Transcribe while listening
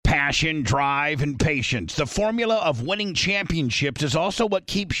Passion, drive, and patience. The formula of winning championships is also what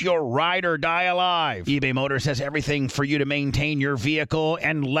keeps your ride or die alive. eBay Motors has everything for you to maintain your vehicle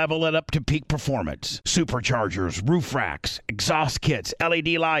and level it up to peak performance. Superchargers, roof racks, exhaust kits, LED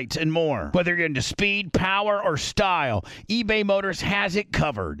lights, and more. Whether you're into speed, power, or style, eBay Motors has it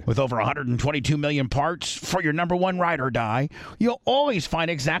covered. With over 122 million parts for your number one ride or die, you'll always find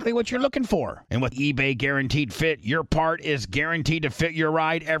exactly what you're looking for. And with eBay Guaranteed Fit, your part is guaranteed to fit your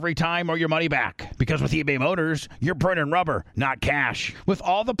ride every time or your money back. Because with eBay Motors, you're burning rubber, not cash. With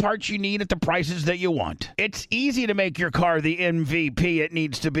all the parts you need at the prices that you want. It's easy to make your car the MVP it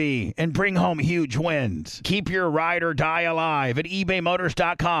needs to be and bring home huge wins. Keep your ride or die alive at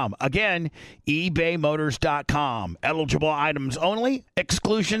ebaymotors.com. Again, ebaymotors.com. Eligible items only.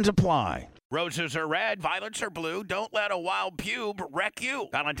 Exclusions apply. Roses are red, violets are blue. Don't let a wild pube wreck you.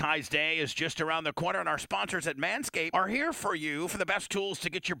 Valentine's Day is just around the corner, and our sponsors at Manscaped are here for you for the best tools to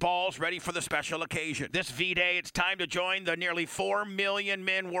get your balls ready for the special occasion. This V-Day, it's time to join the nearly 4 million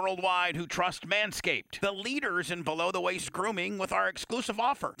men worldwide who trust Manscaped, the leaders in below-the-waist grooming, with our exclusive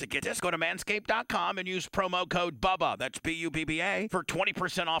offer. To get this, go to manscaped.com and use promo code BUBBA, that's B-U-B-B-A, for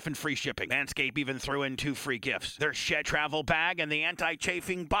 20% off and free shipping. Manscaped even threw in 2 free gifts: their Shed Travel Bag and the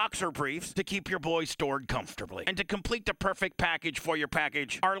anti-chafing boxer briefs to keep your boys stored comfortably. And to complete the perfect package for your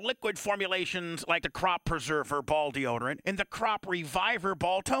package, our liquid formulations like the Crop Preserver Ball Deodorant and the Crop Reviver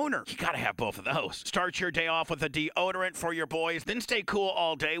Ball Toner. You gotta have both of those. Start your day off with a deodorant for your boys, then stay cool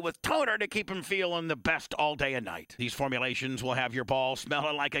all day with toner to keep them feeling the best all day and night. These formulations will have your balls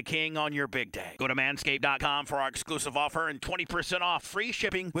smelling like a king on your big day. Go to manscaped.com for our exclusive offer and 20% off free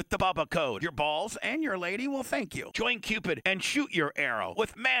shipping with the Bubba code. Your balls and your lady will thank you. Join Cupid and shoot your arrow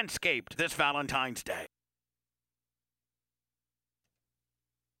with Manscaped this Valentine's Day.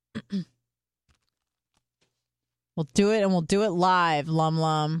 We'll do it, and we'll do it live,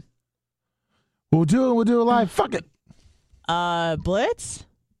 Lum. We'll do it live. Fuck it. Blitz?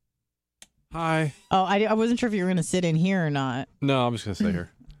 Hi. Oh, I wasn't sure if you were going to sit in here or not. No, I'm just going to stay here.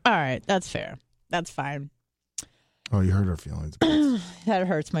 All right, that's fair. That's fine. Oh, you hurt our feelings. That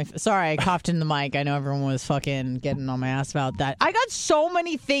hurts my... Sorry, I coughed in the mic. I know everyone was fucking getting on my ass about that. I got so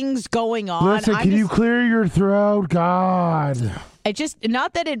many things going on. Listen, can you clear your throat? God. I just...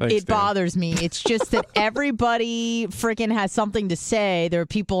 Not that it bothers me. It's just that everybody freaking has something to say. There are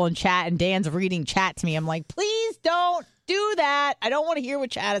people in chat, and Dan's reading chat to me. I'm like, please don't do that. I don't want to hear what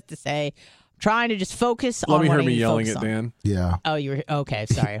chat has to say. Trying to just focus on what I need to focus on. Let me hear me yelling at Dan. Yeah. Oh, you were... Okay,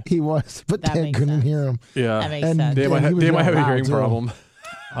 sorry. He was, but Dan couldn't hear him. Yeah. That makes sense. Dan might have a hearing problem.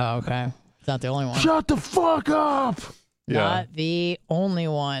 Oh, okay. It's not the only one. Shut the fuck up! Not the only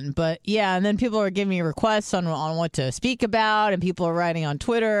one. But yeah, and then people are giving me requests on what to speak about, and people are writing on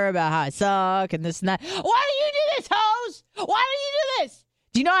Twitter about how I suck and this and that. Why do you do this, hoes? Why do you do this?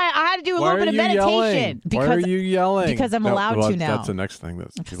 Do you know I had to do a little bit of meditation? Why are you yelling? Because I'm allowed to now. That's the next thing.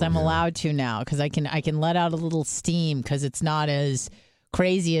 Because I'm allowed to now. Because I can let out a little steam. Because it's not as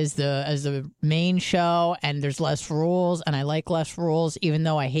crazy as the main show, and there's less rules, and I like less rules. Even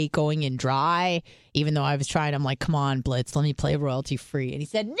though I hate going in dry. Even though I was trying, I'm like, come on, Blitz, let me play royalty free. And he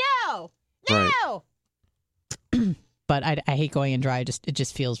said, no. Right. But I hate going in dry. It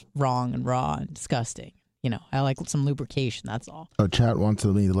just feels wrong and raw and disgusting. You know, I like some lubrication, that's all. Oh, chat wants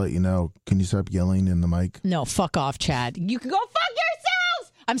me to let you know. Can you stop yelling in the mic? No, fuck off, chat. You can go fuck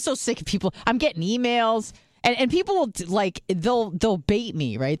yourselves! I'm so sick of people. I'm getting emails. And people will, like, they'll bait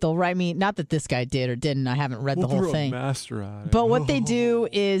me, right? They'll write me, not that this guy did or didn't, I haven't read the whole thing. But what they do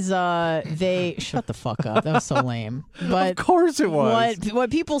is they, shut the fuck up, that was so lame. But of course it was. What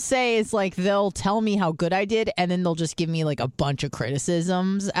people say is, like, they'll tell me how good I did, and then they'll just give me, like, a bunch of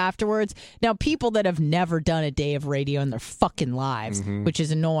criticisms afterwards. Now, people that have never done a day of radio in their fucking lives, which is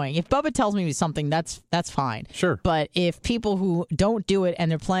annoying. If Bubba tells me something, that's fine. Sure. But if people who don't do it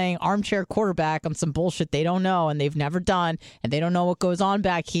and they're playing armchair quarterback on some bullshit they don't know and they've never done and they don't know what goes on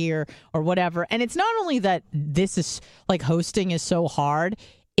back here or whatever. And it's not only that this is like hosting is so hard,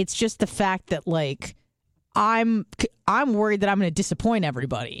 it's just the fact that like I'm worried that I'm going to disappoint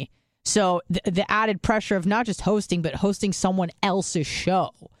everybody. So the added pressure of not just hosting but hosting someone else's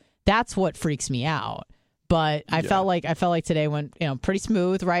show, that's what freaks me out. But I felt like today went pretty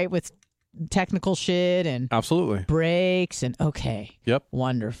smooth, right, with technical shit and absolutely breaks and Yep.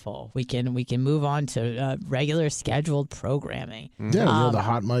 Wonderful. We can move on to regular scheduled programming. Yeah, the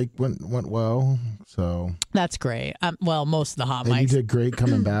hot mic went well, so that's great. Well, most of the hot mics. You did great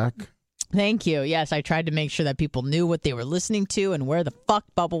coming back. Thank you. Yes, I tried to make sure that people knew what they were listening to and where the fuck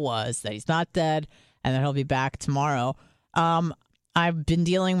Bubba was, that he's not dead, and that he'll be back tomorrow. I've been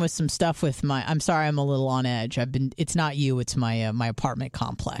dealing with some stuff with I'm sorry, I'm a little on edge. It's not you, it's my apartment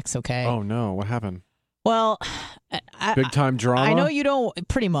complex, okay? Oh no, what happened? Well, Big time drama? I know you don't,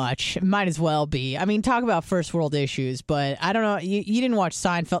 pretty much. Might as well be. I mean, talk about first world issues, but I don't know. You didn't watch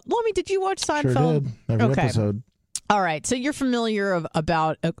Seinfeld. Lummy, did you watch Seinfeld? Sure did. Every episode. All right. So you're familiar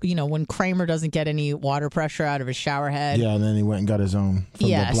about, when Kramer doesn't get any water pressure out of his shower head. Yeah, and then he went and got his own from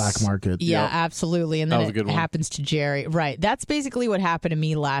the black market. Yeah, absolutely. And then it happens to Jerry. Right. That's basically what happened to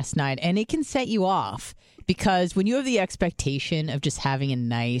me last night. And it can set you off. Because when you have the expectation of just having a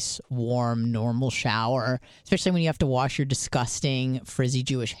nice, warm, normal shower, especially when you have to wash your disgusting, frizzy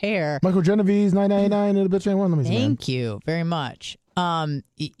Jewish hair. Michael Genovese, 999, and a bitch ain't one. Thank you very much. When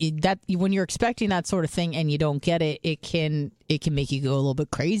you're expecting that sort of thing and you don't get it, it can make you go a little bit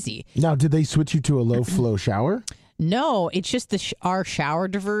crazy. Now, did they switch you to a low flow shower? No, it's just our shower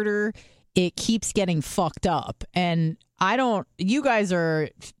diverter. It keeps getting fucked up, and you guys are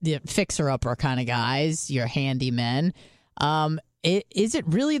the fixer-upper kind of guys. You're handymen. Is it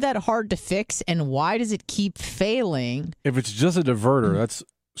really that hard to fix, and why does it keep failing? If it's just a diverter, that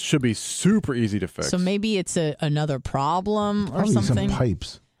should be super easy to fix. So maybe it's another problem or Probably something? some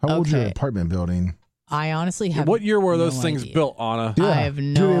pipes. How old is your apartment building? I honestly have What year were no those things idea. built, Anna? Yeah. I have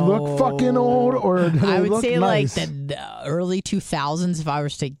no... Do they look fucking old, or do they I would look say nice? like the early 2000s if I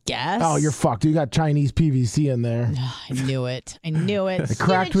was to guess. Oh, you're fucked. You got Chinese PVC in there. I knew it. It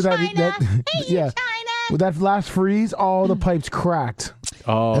Cracked with that yeah. With that last freeze, all the pipes cracked.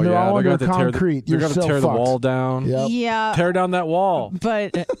 Oh, and they're all under to concrete. They're You're going to so tear the fucked. wall down. Yep. Yeah. Tear down that wall.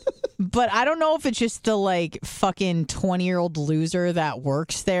 But I don't know if it's just the fucking 20-year-old loser that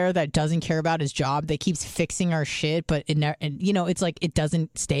works there that doesn't care about his job that keeps fixing our shit, but it's like it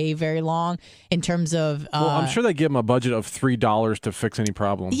doesn't stay very long in terms of Well, I'm sure they give him a budget of $3 to fix any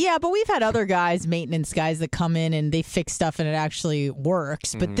problem. Yeah, but we've had other maintenance guys that come in and they fix stuff and it actually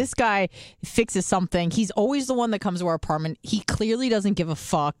works. But this guy fixes something. He's always the one that comes to our apartment. He clearly doesn't give a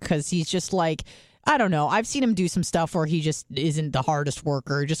fuck because he's just like, I don't know. I've seen him do some stuff where he just isn't the hardest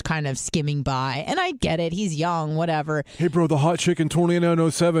worker, just kind of skimming by. And I get it. He's young, whatever. Hey, bro, the hot chick in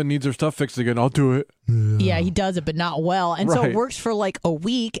 2907 needs her stuff fixed again. I'll do it. Yeah, he does it, but not well. And so it works for like a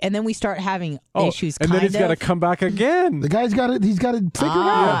week, and then we start having issues. And then he's got to come back again. The guy's got it. He's got it figured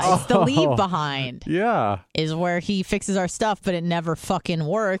out. It's the leave behind. Yeah. Is where he fixes our stuff, but it never fucking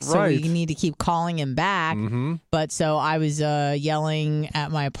works. So we need to keep calling him back. Mm-hmm. But so I was yelling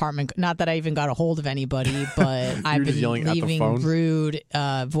at my apartment. Not that I even got a hold of anybody, but I've been leaving rude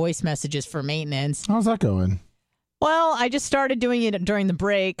voice messages for maintenance. How's that going? Well, I just started doing it during the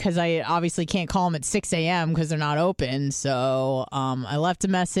break because I obviously can't call them at 6 a.m. because they're not open. So I left a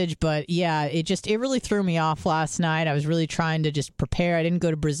message, but yeah, it really threw me off last night. I was really trying to just prepare. I didn't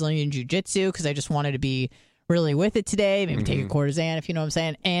go to Brazilian Jiu-Jitsu because I just wanted to be really with it today. Maybe take a courtesan, if you know what I'm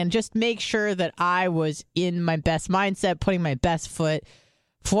saying, and just make sure that I was in my best mindset, putting my best foot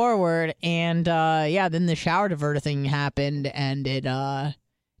forward. And then the shower diverter thing happened, and it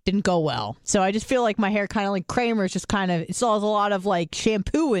didn't go well. So I just feel like my hair kind of like Kramer's, just kind of, it still has a lot of like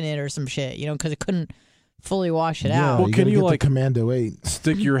shampoo in it or some shit, because it couldn't fully wash it out. Well, can you like Commando 8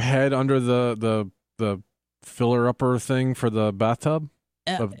 stick your head under the filler upper thing for the bathtub?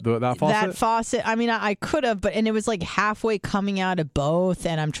 That faucet? That faucet, I mean, I could have, and it was like halfway coming out of both,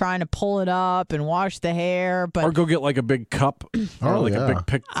 and I'm trying to pull it up and wash the hair, but or go get like a big cup or a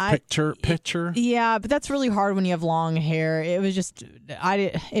big pitcher. Yeah, but that's really hard when you have long hair. It was just,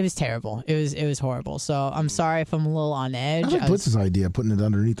 it was terrible. It was horrible. So I'm sorry if I'm a little on edge. I like Blitz's idea, putting it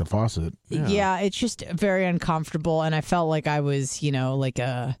underneath the faucet. Yeah, it's just very uncomfortable, and I felt like I was,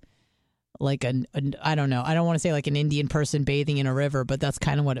 like I don't know. I don't want to say like an Indian person bathing in a river, but that's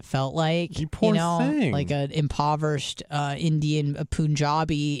kind of what it felt like. You poor thing. Like an impoverished Indian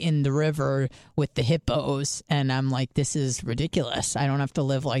Punjabi in the river with the hippos. And I'm like, this is ridiculous. I don't have to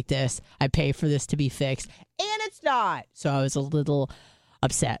live like this. I pay for this to be fixed, and it's not. So I was a little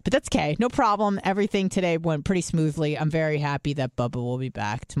upset, but that's okay. No problem. Everything today went pretty smoothly. I'm very happy that Bubba will be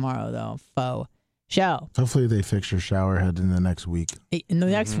back tomorrow, though. Show. Hopefully they fix your shower head in the next week. In the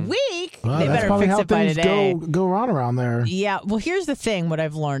next week? Well, they that's better probably fix how it by things today. go on around there. Yeah. Well, here's the thing. What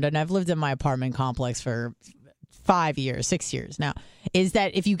I've learned, and I've lived in my apartment complex for 6 years now, is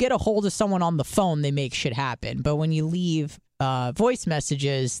that if you get a hold of someone on the phone, they make shit happen. But when you leave voice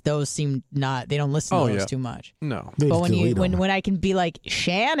messages, those they don't listen to those too much. No. They But just when I can be like,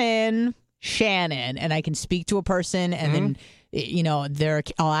 Shannon, and I can speak to a person, and then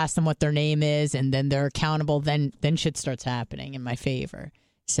I'll ask them what their name is, and then they're accountable, then shit starts happening in my favor.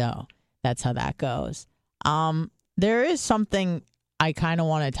 So that's how that goes. There is something I kind of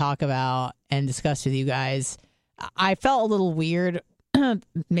want to talk about and discuss with you guys. I felt a little weird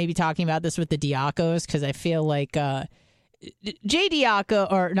maybe talking about this with the Diacos because I feel like Joe Diaco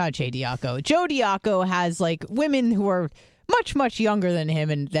has like women who are much younger than him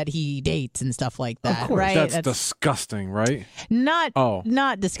and that he dates and stuff like that. Of course. Right? That's disgusting, right?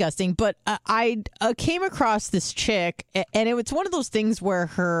 Not disgusting, but I came across this chick, and it's one of those things where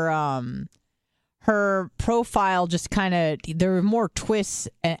her profile just kind of, there were more twists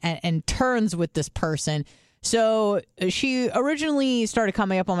and turns with this person. So she originally started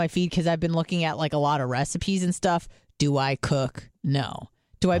coming up on my feed because I've been looking at like a lot of recipes and stuff. Do I cook? No.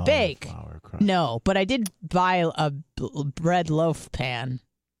 Do I bake? No, but I did buy a bread loaf pan.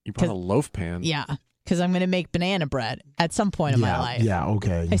 You bought a loaf pan? Yeah, because I'm going to make banana bread at some point in my life. Yeah,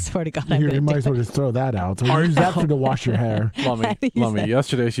 okay. I swear to God, you might as well just throw that out. So use that to wash your hair. Lummy,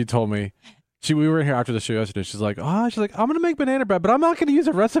 yesterday she told me, we were in here after the show yesterday. She's like, I'm going to make banana bread, but I'm not going to use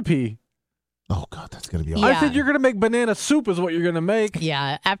a recipe. Oh, God, that's going to be awesome. I said, you're going to make banana soup is what you're going to make.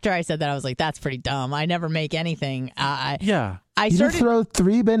 Yeah, after I said that, I was like, that's pretty dumb. I never make anything. You just throw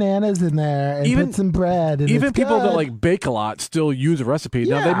 3 bananas in there and put some bread. And even it's people good. that like bake a lot still use a recipe.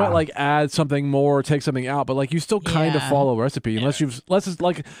 Now they might like add something more, take something out, but like you still kind of follow a recipe unless it's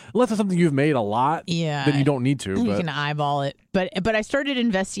something you've made a lot. Yeah, then you don't need to. You can eyeball it. But I started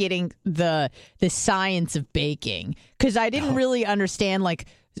investigating the science of baking because I didn't really understand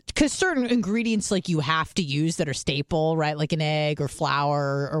because certain ingredients like you have to use that are staple, right? Like an egg or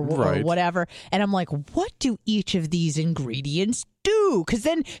flour or whatever. And I'm like, what do each of these ingredients do? Because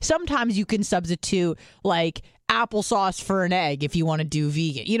then sometimes you can substitute like applesauce for an egg if you want to do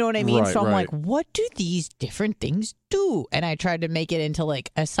vegan. You know what I mean? So I'm like, what do these different things do? And I tried to make it into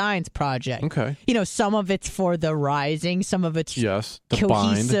like a science project. Okay. Some of it's for the rising, some of it's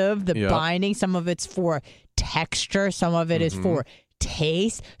cohesive, binding, some of it's for texture, some of it is for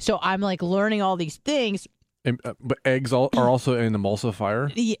taste. So I'm like learning all these things. But eggs are also an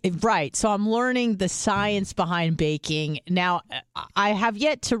emulsifier. Right. So I'm learning the science behind baking. Now, I have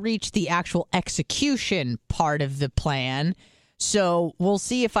yet to reach the actual execution part of the plan. So we'll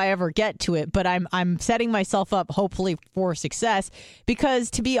see if I ever get to it. But I'm setting myself up hopefully for success because,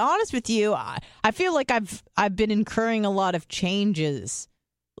 to be honest with you, I feel like I've been incurring a lot of changes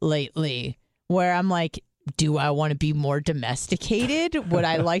lately where I'm like, do I want to be more domesticated? Would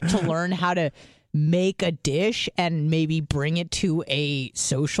I like to learn how to make a dish and maybe bring it to a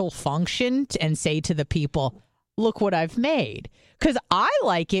social function and say to the people, look what I've made? Because I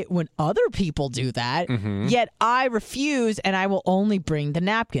like it when other people do that, yet I refuse and I will only bring the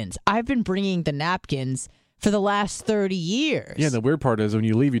napkins. I've been bringing the napkins for the last 30 years. Yeah, the weird part is when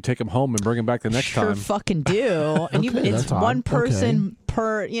you leave, you take them home and bring them back the next time. Sure fucking do. And it's one person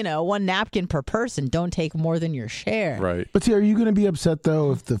per, one napkin per person. Don't take more than your share. Right. But see, are you going to be upset,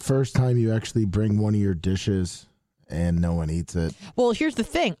 though, if the first time you actually bring one of your dishes and no one eats it? Well, here's the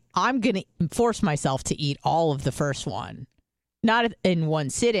thing. I'm going to force myself to eat all of the first one. Not in one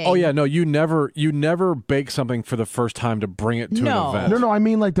sitting. Oh yeah, no, you never bake something for the first time to bring it to an event. No, I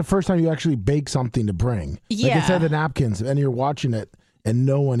mean like the first time you actually bake something to bring. Yeah. Like instead of the napkins and you're watching it and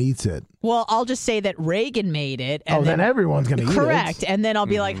no one eats it. Well, I'll just say that Reagan made it. And then everyone's going to eat it. Correct. And then I'll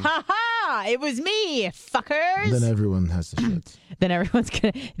be like, ha ha, it was me, fuckers. Then everyone has to shit.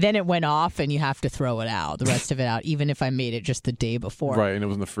 Then it went off and you have to throw it out, the rest of it out, even if I made it just the day before. Right, and it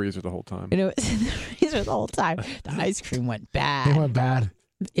was in the freezer the whole time. And it was in the freezer the whole time. The ice cream went bad. It went bad.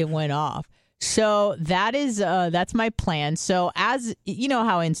 It went off. So that's my plan. So as you know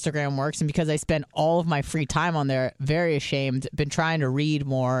how Instagram works, and because I spend all of my free time on there, very ashamed, been trying to read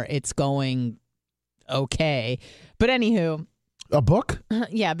more. It's going okay. But anywho. A book?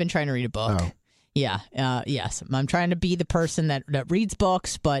 Yeah, I've been trying to read a book. Oh. Yeah, yes. I'm trying to be the person that reads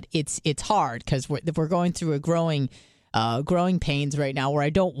books, but it's hard because we're going through a growing pains right now where I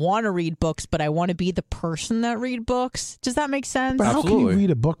don't want to read books, but I want to be the person that read books. Does that make sense? But how can you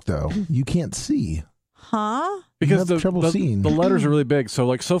read a book, though? You can't see. Huh? Because the letters are really big. So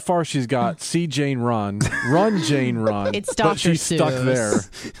like so far she's got see Jane run Jane run. It's Dr. But she's Seuss. Stuck there.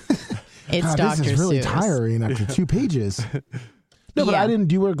 It's God, Dr. This is really Seuss. tiring after 2 pages. No, but I didn't.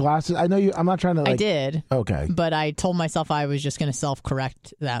 Do you wear glasses? I know you. I'm not trying to. I did. Okay. But I told myself I was just going to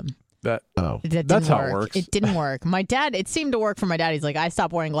self-correct them. That's Didn't how work. it works. It didn't work. My dad, it seemed to work for my dad. He's like, I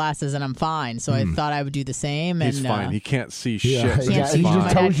stopped wearing glasses and I'm fine. So I thought I would do the same. He's and, fine. He can't see Yeah, shit. Can't see he shit. just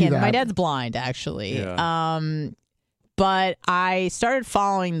My told dad you can't. that. My dad's blind, actually. Yeah. But I started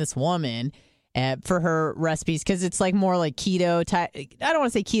following this woman for her recipes because it's like more like keto type. I don't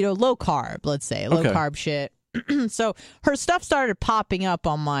want to say keto, low carb. Let's say low carb shit. So her stuff started popping up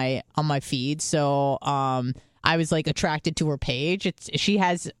on my feed. So I was like attracted to her page. She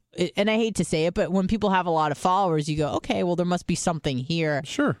has and I hate to say it, but when people have a lot of followers, you go, okay, well, there must be something here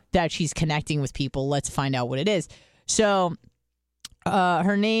that she's connecting with people. Let's find out what it is. So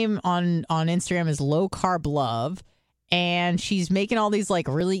her name on Instagram is Low Carb Love, and she's making all these like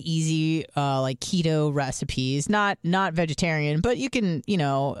really easy like keto recipes, not vegetarian, but you can,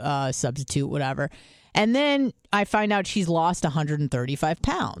 substitute whatever. And then I find out she's lost 135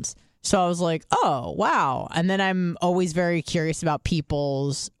 pounds. So I was like, oh, wow. And then I'm always very curious about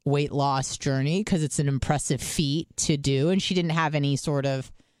people's weight loss journey because it's an impressive feat to do. And she didn't have any sort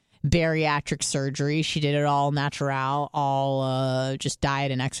of bariatric surgery. She did it all natural, all just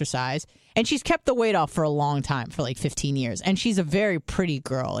diet and exercise. And she's kept the weight off for a long time, for like 15 years. And she's a very pretty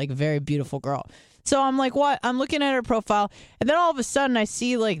girl, like a very beautiful girl. So I'm like, what? I'm looking at her profile. And then all of a sudden I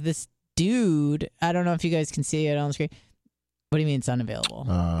see like this dude. I don't know if you guys can see it on the screen. What do you mean it's unavailable?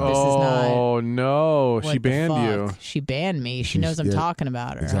 This is not. Oh, no. She banned you. She banned me. She knows I'm talking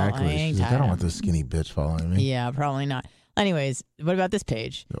about her. Exactly. She's like, I don't want this skinny bitch following me. Yeah, probably not. Anyways, what about this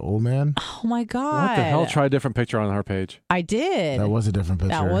page? The old man? Oh, my God. What the hell? Try a different picture on her page. I did. That was a different picture.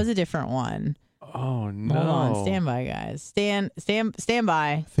 That was a different one. Oh, no. Hold on. Stand by, guys. Stand by.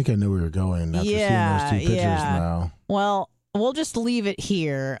 I think I knew we were going after seeing those two pictures now. Well, we'll just leave it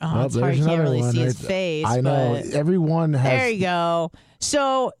here. Oh, well, it's hard. You can't really see his face. I know. Everyone has. There you go.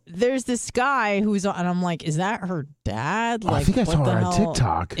 So there's this guy who's on, and I'm like, is that her dad? Like, I think I saw her on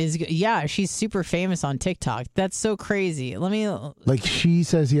TikTok. Yeah, she's super famous on TikTok. That's so crazy. Let me. Like, she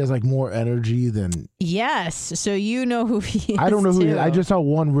says he has like more energy than. Yes. So you know who he is. I don't know who he is. I just saw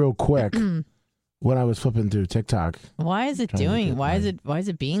one real quick when I was flipping through TikTok. Why is it doing? Why is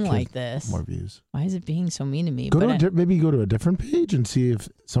it being like this? More views. Why is it being so mean to me? Maybe go to a different page and see if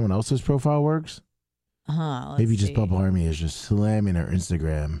someone else's profile works. Maybe just Bubba Army is just slamming her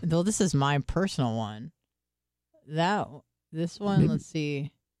Instagram. Though this is my personal one. This one, maybe. Let's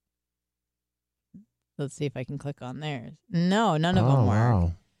see. Let's see if I can click on theirs. No, none of them work.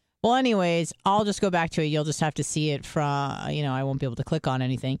 Wow. Well, anyways, I'll just go back to it. You'll just have to see it from, I won't be able to click on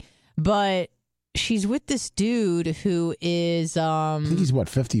anything. But she's with this dude who is I think he's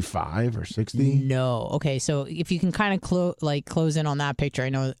 55 or 60? No. Okay, so if you can kind of close in on that picture, I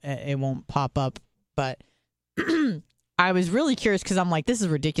know it won't pop up, but I was really curious because I'm like, this is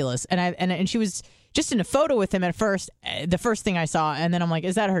ridiculous. And she was just in a photo with him at first, the first thing I saw, and then I'm like,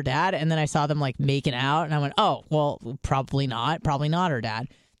 is that her dad? And then I saw them like making out, and I went, oh, well, probably not her dad.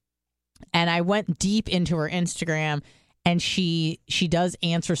 And I went deep into her Instagram, and she does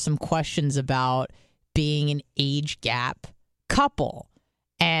answer some questions about being an age gap couple.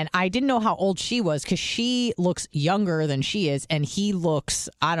 And I didn't know how old she was because she looks younger than she is. And he looks,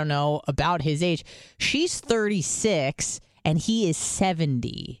 I don't know, about his age. She's 36 and he is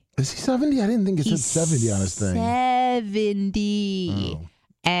 70. Is he 70? I didn't think it said 70 on his thing. 70. Oh.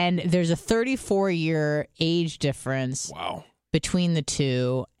 And there's a 34-year age difference. Wow. Between the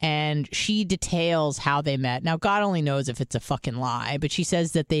two, and she details how they met. Now, God only knows if it's a fucking lie, but she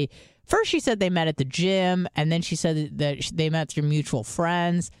says that she said they met at the gym, and then she said that they met through mutual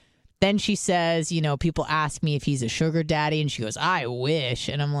friends. Then she says, people ask me if he's a sugar daddy, and she goes, I wish.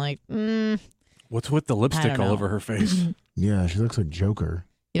 And I'm like, What's with the lipstick all over her face? Yeah, she looks like Joker.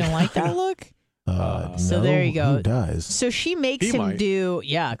 You don't like that look? So no, there you go. Who does? So she makes him do,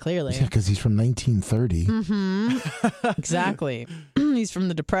 clearly. Yeah, because he's from 1930. Mm-hmm. Exactly. He's from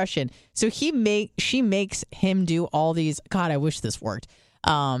the Depression. So she makes him do all these. God, I wish this worked.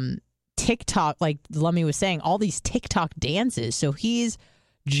 TikTok, like Lummy was saying, all these TikTok dances. So he's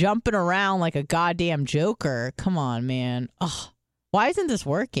jumping around like a goddamn Joker. Come on, man. Ugh. Why isn't this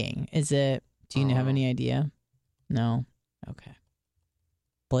working? Do you have any idea? No. Okay.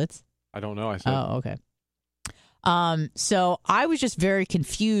 Blitz. I don't know. I said. Oh, okay. So I was just very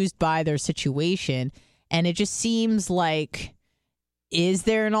confused by their situation, and it just seems like, is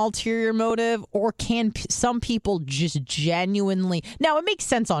there an ulterior motive, or can some people just genuinely? Now, it makes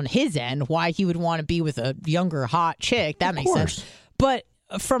sense on his end why he would want to be with a younger, hot chick. That makes sense. But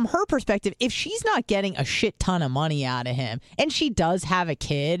from her perspective, if she's not getting a shit ton of money out of him, and she does have a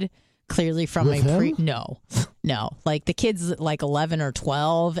kid. Clearly from no, like the kid's like 11 or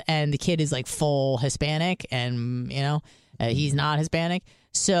 12 and the kid is like full Hispanic and he's not Hispanic.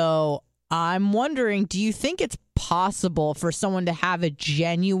 So I'm wondering, do you think it's possible for someone to have a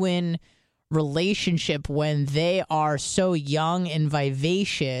genuine relationship when they are so young and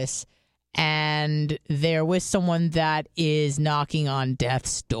vivacious and they're with someone that is knocking on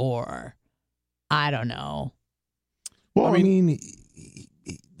death's door? I don't know. Well, I mean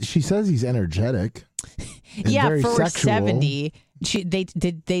she says he's energetic. Yeah, for sexual. 70.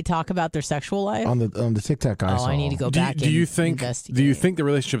 Did they talk about their sexual life on the TikTok I saw? I need to go back. Do you think the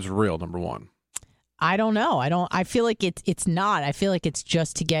relationship's real? Number one. I don't know. I feel like it's not. I feel like it's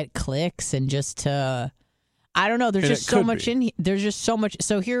just to get clicks and just to. I don't know. There's just so much there's just so much.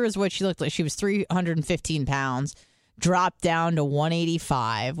 So here is what she looked like. She was 315 pounds, dropped down to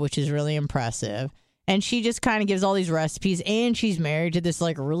 185, which is really impressive. And she just kind of gives all these recipes, and she's married to this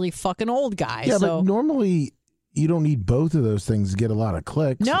like really fucking old guy. Yeah, but normally you don't need both of those things to get a lot of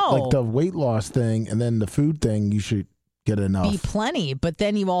clicks. No. Like the weight loss thing and then the food thing, you should get enough. Be plenty. But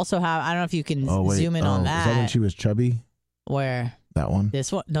then you also have, I don't know if you can zoom in on that. Is that when she was chubby? Where? That one?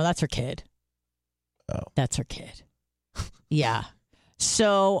 This one? No, that's her kid. Oh. That's her kid. Yeah.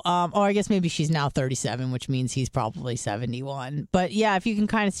 So, or I guess maybe she's now 37, which means he's probably 71. But yeah, if you can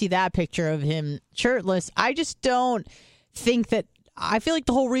kind of see that picture of him shirtless, I just don't think that. I feel like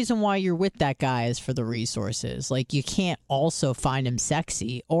the whole reason why you're with that guy is for the resources. Like, you can't also find him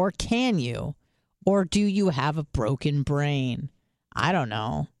sexy, or can you? Or do you have a broken brain? I don't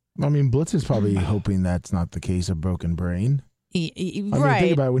know. I mean, Blitz is probably hoping that's not the case, a broken brain. Right. I mean,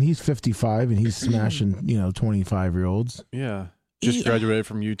 think about it. When he's 55 and he's smashing, 25-year-olds. Yeah. Just graduated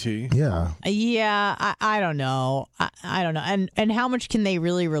from UT. Yeah. Yeah, I don't know. I don't know. And how much can they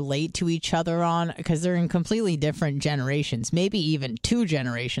really relate to each other on? Because they're in completely different generations, maybe even 2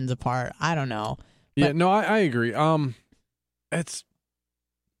 generations apart. I don't know. Yeah, no, I agree. It's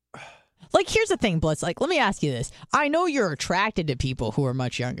like, here's the thing, Blitz. Like, let me ask you this. I know you're attracted to people who are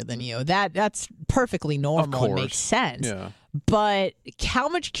much younger than you. That's perfectly normal and makes sense. Yeah. But how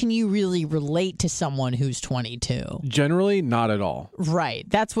much can you really relate to someone who's 22? Generally, not at all. Right.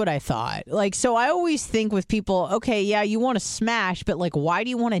 That's what I thought. Like, so I always think with people, okay, yeah, you want to smash, but like, why do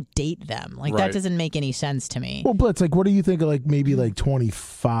you want to date them? Like, that doesn't make any sense to me. Well, Blitz, like, what do you think of like maybe like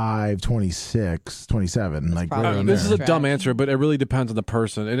 25, 26, 27? Like, this is a dumb answer, but it really depends on the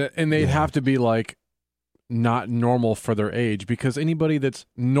person. And they'd have to be like not normal for their age, because anybody that's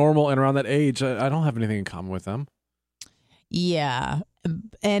normal and around that age, I don't have anything in common with them. Yeah.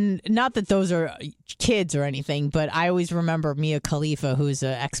 And not that those are kids or anything, but I always remember Mia Khalifa, who's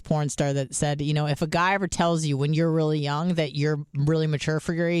an ex-porn star, that said, if a guy ever tells you when you're really young that you're really mature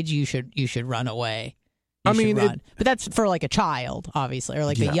for your age, you should run away. But that's for like a child, obviously, or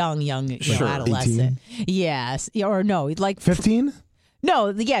like a young adolescent. 18? Yes. Or no, like 15? No,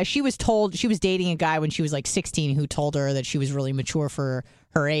 yeah, she was dating a guy when she was like 16 who told her that she was really mature for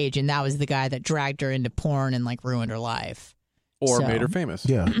her age, and that was the guy that dragged her into porn and like ruined her life. Or made her famous.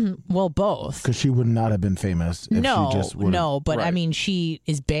 Yeah. Well, both. Because she would not have been famous if she just would. No, but I mean, she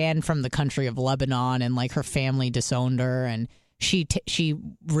is banned from the country of Lebanon, and like her family disowned her, and she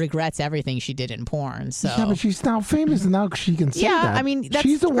regrets everything she did in porn. So yeah, but she's now famous, and now she can say that. I mean, that's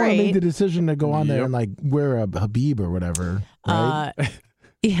she's the one who made the decision to go on there and like wear a Habib or whatever. Right?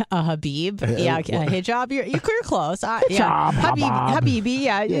 Yeah, a Habib. Yeah, a hijab. You're close. Habibi.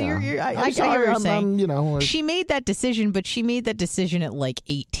 Yeah, I get what you're saying. She made that decision, but she made that decision at like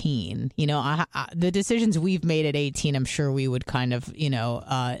 18. The decisions we've made at 18, I'm sure we would kind of,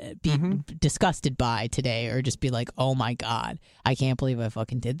 be disgusted by today, or just be like, oh my God, I can't believe I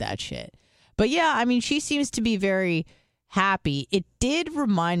fucking did that shit. But yeah, I mean, she seems to be very happy. It did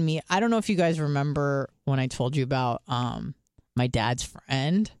remind me, I don't know if you guys remember when I told you about my dad's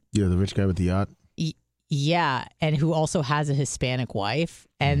friend. Yeah, the rich guy with the yacht. Yeah, and who also has a Hispanic wife,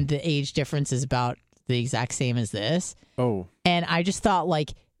 and the age difference is about the exact same as this. Oh. And I just thought,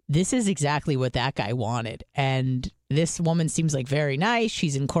 like, this is exactly what that guy wanted. And this woman seems like very nice.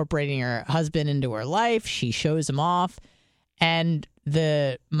 She's incorporating her husband into her life. She shows him off. And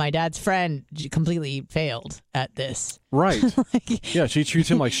my dad's friend completely failed at this. Right. Yeah, she treats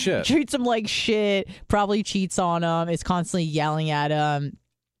him like shit. Treats him like shit. Probably cheats on him. Is constantly yelling at him.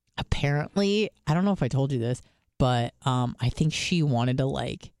 Apparently, I don't know if I told you this, but I think she wanted to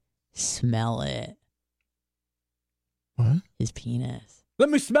like smell it. What? His penis. Let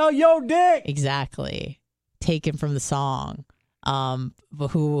me smell your dick. Exactly. Taken from the song. But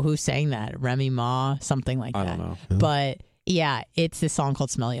who sang that? Remy Ma, something like that. I don't know. But yeah, it's this song called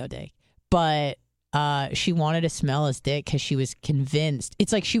Smell Your Dick. But she wanted to smell his dick because she was convinced.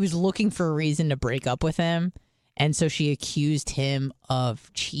 It's like she was looking for a reason to break up with him. And so she accused him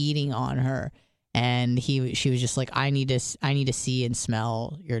of cheating on her. And she was just like, I need to see and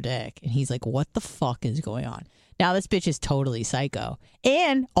smell your dick. And he's like, what the fuck is going on? Now, this bitch is totally psycho.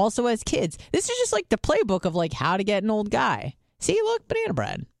 And also has kids. This is just like the playbook of like how to get an old guy. See, look, banana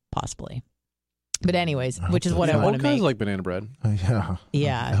bread, possibly. But anyways, which is what I want to make. Guys like banana bread. Yeah.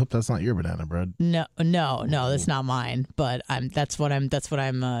 Yeah. I hope that's not your banana bread. No, that's not mine. But that's what I'm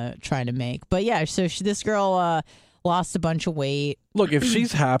trying to make. But yeah, so this girl lost a bunch of weight. Look, if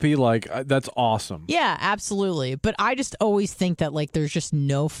she's happy, like, that's awesome. Yeah, absolutely. But I just always think that, like, there's just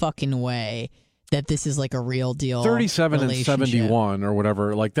no fucking way that this is, like, a real deal 37 and 71 or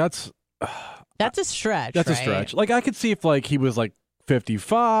whatever. Like, that's a stretch, That's right? a stretch. Like, I could see if, like, he was, like,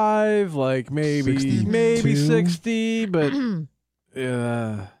 55, like, maybe 60, but...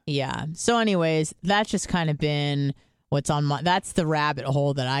 Yeah. So anyways, that's just kind of been what's on that's the rabbit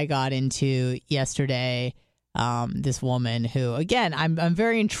hole that I got into yesterday. This woman who, again, I'm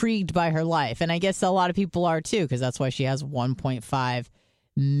very intrigued by her life, and I guess a lot of people are too, because that's why she has 1.5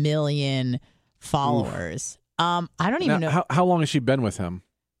 million followers. I don't even know how long has she been with him.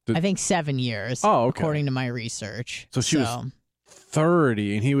 I think 7 years. Oh, okay. According to my research. So she was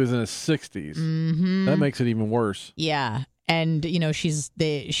 30 and he was in his 60s. Mm-hmm. That makes it even worse. Yeah. And, you know,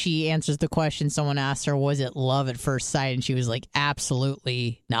 she answers the question someone asked her, was it love at first sight? And she was like,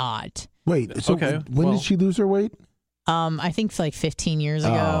 absolutely not. Wait, so when did she lose her weight? I think like 15 years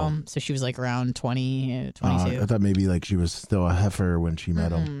ago. So she was like around 20, 22. I thought maybe like she was still a heifer when she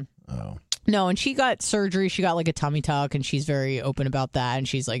met him. Oh. No, and she got surgery. She got like a tummy tuck, and she's very open about that. And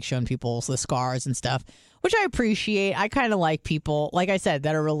she's like showing people the scars and stuff, which I appreciate. I kind of like people, like I said,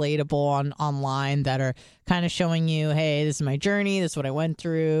 that are relatable online, that are kind of showing you, hey, this is my journey, this is what I went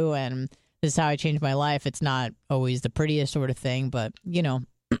through, and this is how I changed my life. It's not always the prettiest sort of thing, but, you know,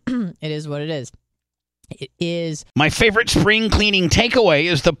 it is what it is. It is. My favorite spring cleaning takeaway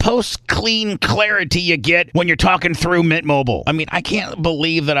is the post-clean clarity you get when you're talking through Mint Mobile. I mean, I can't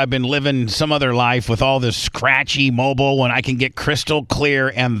believe that I've been living some other life with all this scratchy mobile when I can get crystal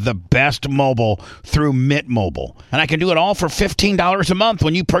clear and the best mobile through Mint Mobile. And I can do it all for $15 a month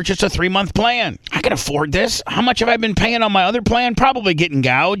when you purchase a 3-month plan. I can afford this. How much have I been paying on my other plan? Probably getting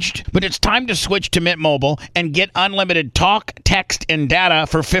gouged. But it's time to switch to Mint Mobile and get unlimited talk, text, and data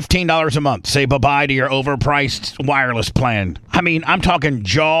for $15 a month. Say bye-bye to your overpriced wireless plan. I mean, I'm talking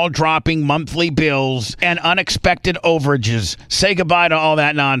jaw-dropping monthly bills and unexpected overages. Say goodbye to all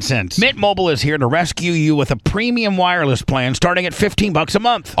that nonsense. Mint Mobile is here to rescue you with a premium wireless plan starting at $15 a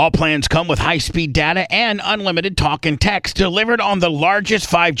month. All plans come with high-speed data and unlimited talk and text delivered on the largest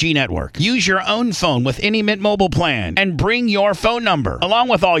 5G network. Use your own phone with any Mint Mobile plan and bring your phone number along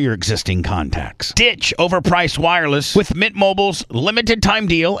with all your existing contacts. Ditch overpriced wireless with Mint Mobile's limited time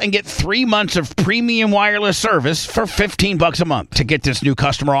deal and get 3 months of premium wireless service for $15 a month. To get this new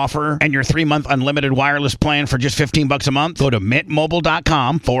customer offer and your 3-month unlimited wireless plan for just $15 a month, go to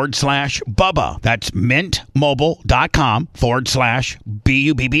mintmobile.com/Bubba. That's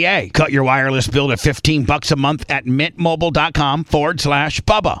mintmobile.com/BUBBA. Cut your wireless bill to $15 a month at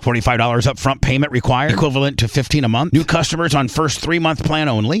mintmobile.com/Bubba. $45 upfront payment required, equivalent to $15 a month. New customers on first 3-month plan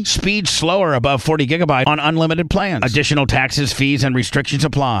only. Speed slower above 40 gigabyte on unlimited plans. Additional taxes, fees, and restrictions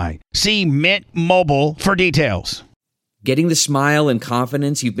apply. See Mint Mobile for details. Getting the smile and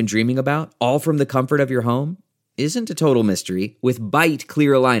confidence you've been dreaming about, all from the comfort of your home, isn't a total mystery with Byte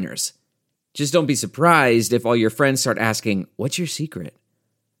clear aligners. Just don't be surprised if all your friends start asking, what's your secret?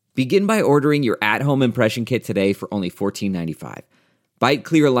 Begin by ordering your at-home impression kit today for only $14.95. Byte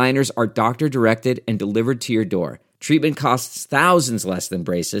clear aligners are doctor-directed and delivered to your door. Treatment costs thousands less than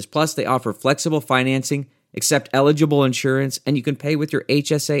braces, plus they offer flexible financing, accept eligible insurance, and you can pay with your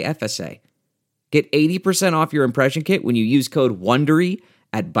HSA FSA. Get 80% off your impression kit when you use code WONDERY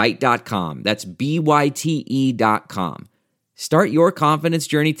at Byte.com. That's BYTE.com. Start your confidence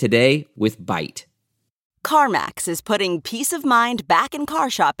journey today with Byte. CarMax is putting peace of mind back in car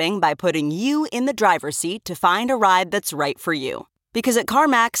shopping by putting you in the driver's seat to find a ride that's right for you. Because at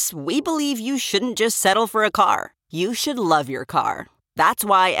CarMax, we believe you shouldn't just settle for a car. You should love your car. That's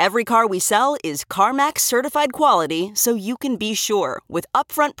why every car we sell is CarMax certified quality, so you can be sure with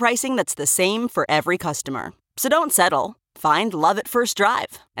upfront pricing that's the same for every customer. So don't settle. Find love at first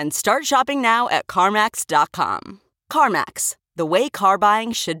drive and start shopping now at CarMax.com. CarMax, the way car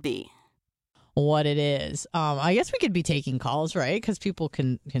buying should be. What it is. I guess we could be taking calls, right? Because people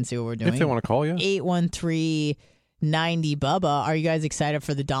can see what we're doing. If they want to call you. 813-90-Bubba. Are you guys excited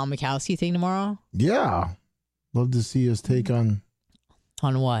for the Don Mikowski thing tomorrow? Yeah. Love to see us take on...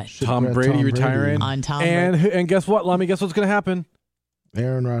 On what? Tom Brady retiring. On Tom and Brady. And guess what, Lummy? Guess what's going to happen?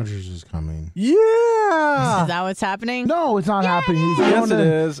 Aaron Rodgers is coming. Yeah. Is that what's happening? No, it's not happening. He's Yes, going it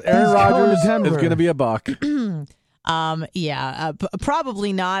is. Aaron Rodgers is Denver. going to be a buck.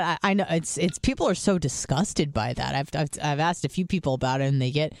 Probably not. I know it's people are so disgusted by that. I've asked a few people about it, and they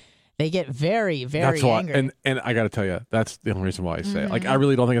get very, very That's why, angry. and I got to tell you, that's the only reason why I say it. Like, I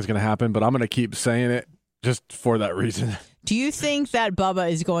really don't think it's going to happen, but I'm going to keep saying it just for that reason. Do you think that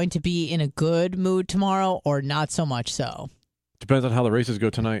Bubba is going to be in a good mood tomorrow, or not so much so? Depends on how the races go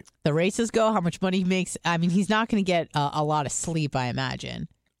tonight. The races go, how much money he makes. I mean, he's not going to get a lot of sleep, I imagine.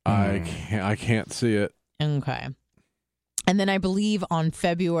 I can't see it. Okay. And then I believe on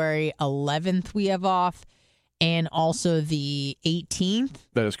February 11th we have off, and also the 18th.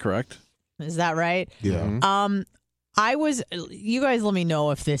 That is correct. Is that right? Yeah. Mm-hmm. You guys let me know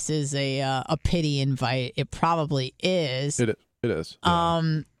if this is a pity invite. It probably is. It is.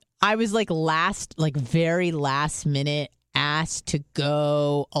 Yeah. I was very last minute asked to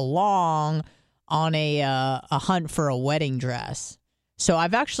go along on a hunt for a wedding dress. So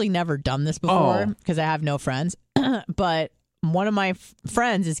I've actually never done this before because I have no friends. But one of my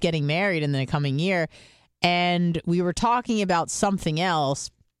friends is getting married in the coming year, and we were talking about something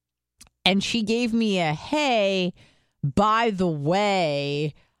else, and she gave me a, hey, by the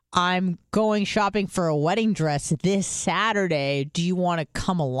way, I'm going shopping for a wedding dress this Saturday. Do you want to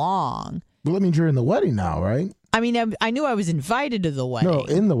come along? Well, that means you're in the wedding now, right? I mean, I knew I was invited to the wedding. No,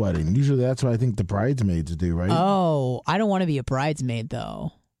 in the wedding. Usually that's what I think the bridesmaids do, right? Oh, I don't want to be a bridesmaid,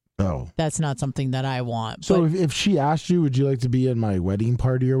 though. Oh. That's not something that I want. So if she asked you, would you like to be in my wedding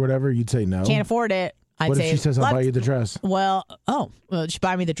party or whatever, you'd say no? Can't afford it. What if she says, I'll buy you the dress? Well, she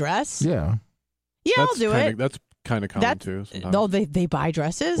buy me the dress? Yeah. Yeah, I'll do it. That's kind of common too. Sometimes. Oh, they buy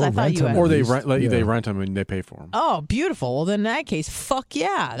dresses? Or I thought you had. Or they rent them and they pay for them. Oh, beautiful. Well, then in that case, fuck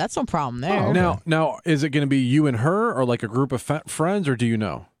yeah. That's no problem there. Oh, okay. Now, is it going to be you and her or like a group of friends, or do you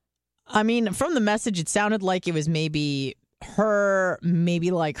know? I mean, from the message, it sounded like it was maybe her, maybe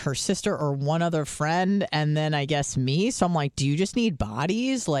like her sister or one other friend, and then I guess me. So I'm like, do you just need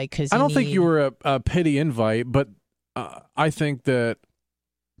bodies? Like, because I don't think you were a pity invite, but I think that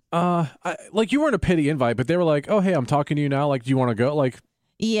you weren't a pity invite, but they were like, oh, hey, I'm talking to you now. Like, do you want to go? Like,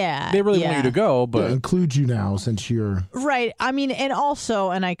 yeah, they really want you to go, but include you now since you're right. I mean, and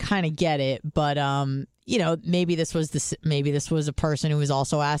I kind of get it, but maybe this was a person who was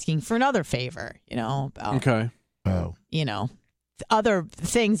also asking for another favor. Okay. Oh. Other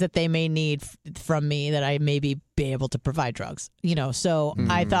things that they may need from me that I maybe be able to provide drugs. So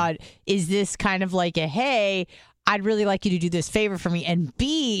I thought, is this kind of like a, hey, I'd really like you to do this favor for me, and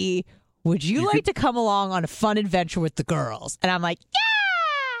B, would you like to come along on a fun adventure with the girls? And I'm like,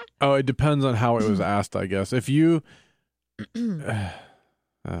 yeah. Oh, it depends on how it was asked, I guess. If you, I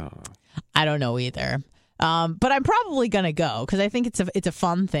don't know. I don't know either. But I'm probably gonna go because I think it's a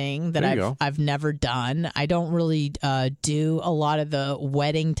fun thing that I've never done. I don't really do a lot of the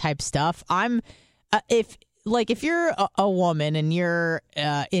wedding type stuff. I'm if you're a woman and you're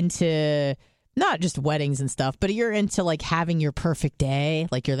into not just weddings and stuff, but you're into like having your perfect day,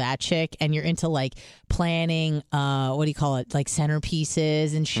 like you're that chick, and you're into like planning, what do you call it, like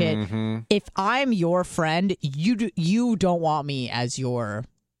centerpieces and shit. Mm-hmm. If I'm your friend, you don't want me as your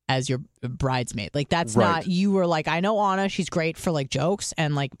bridesmaid. Like that's right. Not, you were like, I know Anna, she's great for like jokes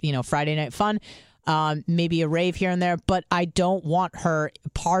and like, Friday night fun, maybe a rave here and there, but I don't want her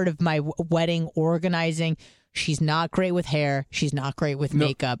part of my wedding organizing. She's not great with hair. She's not great with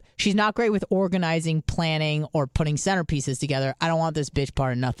makeup. She's not great with organizing, planning, or putting centerpieces together. I don't want this bitch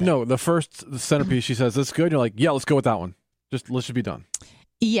part of nothing. No, the first centerpiece, she says, "That's good." You're like, "Yeah, let's go with that one. Let's just be done."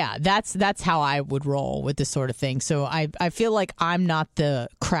 Yeah, that's how I would roll with this sort of thing. So I feel like I'm not the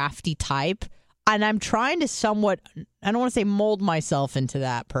crafty type, and I'm trying to somewhat, I don't want to say mold myself into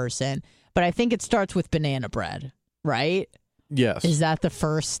that person, but I think it starts with banana bread, right? Yes. Is that the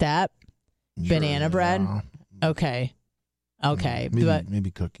first step? Sure, banana bread? Okay.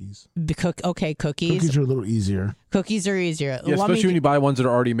 Maybe cookies. Cookies. Cookies are a little easier. Cookies are easier. Yeah, especially when you buy ones that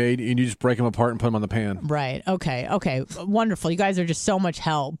are already made and you just break them apart and put them on the pan. Right. Okay. Wonderful. You guys are just so much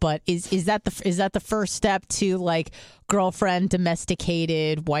help. But is that the first step to like girlfriend,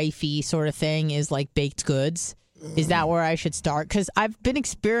 domesticated, wifey sort of thing? Is like baked goods? Is that where I should start? Because I've been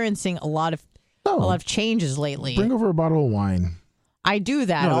experiencing a lot of changes lately. Bring over a bottle of wine. I do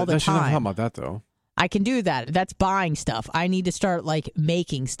that all the time. Not talking about that though. I can do that. That's buying stuff. I need to start like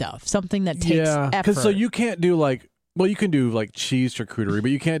making stuff. Something that takes effort. Because so you can't do you can do like cheese charcuterie, but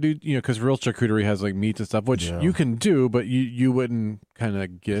you can't do, because real charcuterie has like meats and stuff, which you can do, but you wouldn't kind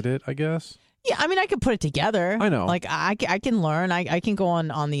of get it, I guess. Yeah, I mean, I could put it together. I know. Like, I can learn. I can go on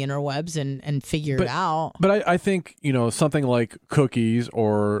the interwebs and figure it out. But I think, something like cookies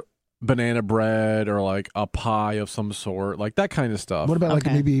or banana bread or like a pie of some sort, like that kind of stuff. What about like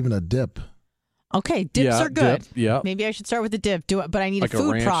maybe even a dip? Okay, dips are good. Yeah. Maybe I should start with the dip. Do it, but I need like a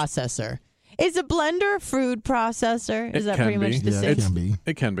food processor. Is a blender a food processor? Is that pretty much the same? It can be.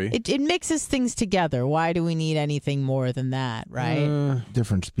 It can be. It mixes things together. Why do we need anything more than that, right?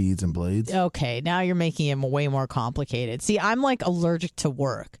 Different speeds and blades. Okay, now you're making it way more complicated. See, I'm like allergic to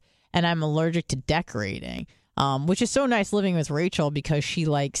work, and I'm allergic to decorating. which is so nice living with Rachel because she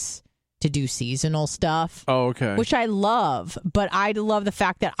likes to do seasonal stuff. Oh, okay. Which I love, but I love the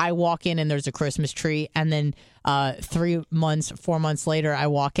fact that I walk in and there's a Christmas tree, and then 4 months later, I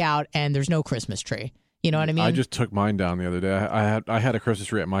walk out and there's no Christmas tree. You know what I mean? I just took mine down the other day. I had a Christmas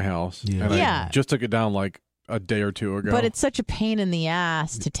tree at my house, and I just took it down like a day or two ago. But it's such a pain in the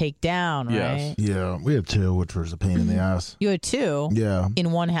ass to take down, right? Yes. Yeah, we had 2, which was a pain in the ass. You had 2? Yeah.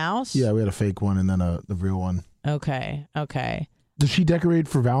 In one house? Yeah, we had a fake one and then the real one. Okay. Does she decorate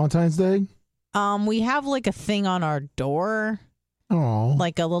for Valentine's Day? We have like a thing on our door. Oh.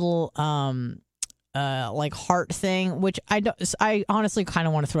 Like a little like heart thing, which I honestly kind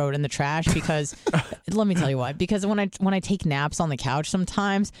of want to throw it in the trash because let me tell you why. Because when I take naps on the couch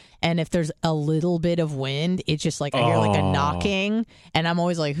sometimes, and if there's a little bit of wind, it's just like I hear like a knocking, and I'm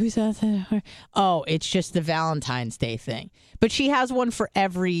always like, who's that? Oh, it's just the Valentine's Day thing. But she has one for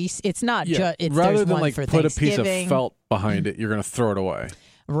every. It's not just. It's rather there's than one like for put a piece of Thanksgiving. felt behind it, you're gonna throw it away.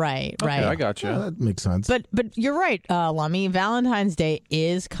 Right. Okay, I got you. Yeah, that makes sense. But you're right, Lummy. Valentine's Day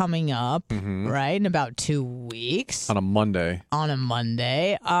is coming up, right, in about 2 weeks. On a Monday.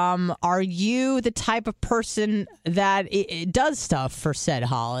 Are you the type of person that it does stuff for said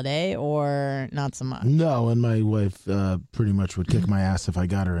holiday, or not so much? No, and my wife pretty much would kick my ass if I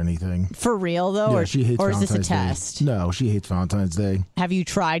got her anything. For real, though? Yeah, or she hates or is Valentine's this a test? Day. No, she hates Valentine's Day. Have you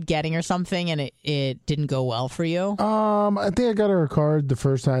tried getting her something and it didn't go well for you? I think I got her a card the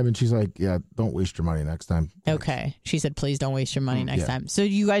first time, and she's like, yeah, don't waste your money next time. Okay. She said, please don't waste your money next time. So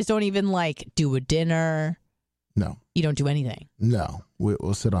you guys don't even, like, do a dinner? No. You don't do anything? No.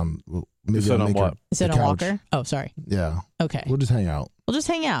 We'll sit on... maybe sit on what? Sit on Walker? Oh, sorry. Yeah. Okay. We'll just hang out. We'll just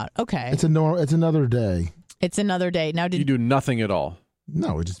hang out. Okay. It's another day. It's another day. Now, You do nothing at all.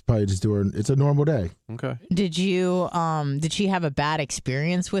 No, we probably just do her... It's a normal day. Okay. Did she have a bad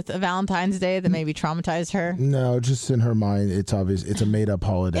experience with a Valentine's Day that maybe traumatized her? No, just in her mind, it's obvious. It's a made-up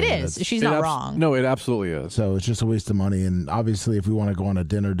holiday. It is. She's not wrong. No, it absolutely is. So it's just a waste of money. And obviously, if we want to go on a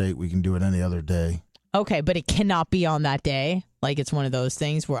dinner date, we can do it any other day. Okay, but it cannot be on that day. Like, it's one of those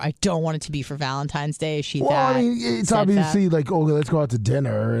things where I don't want it to be for Valentine's Day. Is she well, that? I mean, it's obviously like, oh, let's go out to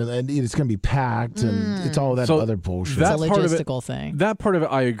dinner, and it's going to be packed, and it's all that other bullshit. It's a logistical thing. That part of it,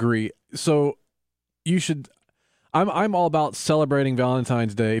 I agree. So you should. I'm all about celebrating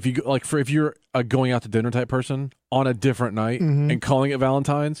Valentine's Day. If you're a going out to dinner type person on a different night and calling it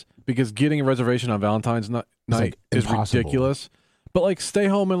Valentine's, because getting a reservation on Valentine's night is ridiculous. But like, stay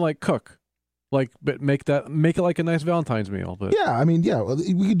home and like cook. Like, but make it like a nice Valentine's meal. But yeah, I mean, yeah,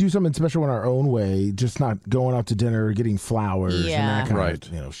 we could do something special in our own way, just not going out to dinner, getting flowers, and that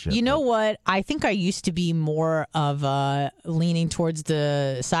kind of shit. You know what? I think I used to be more of leaning towards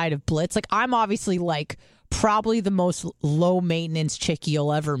the side of Blitz. Like, I'm obviously like probably the most low maintenance chick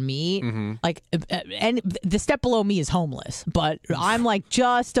you'll ever meet. Like, and the step below me is homeless, but I'm like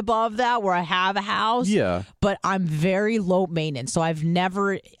just above that where I have a house. Yeah. But I'm very low maintenance, so I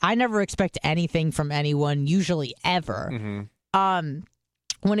never expect anything from anyone, usually ever. When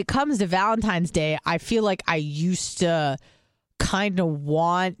it comes to Valentine's Day, I feel like I used to kind of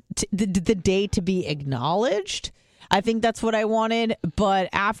want the day to be acknowledged. I think that's what I wanted, but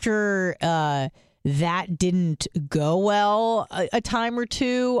after that didn't go well a time or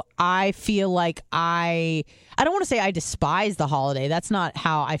two, I feel like I don't want to say I despise the holiday. That's not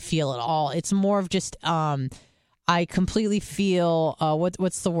how I feel at all. It's more of just I completely feel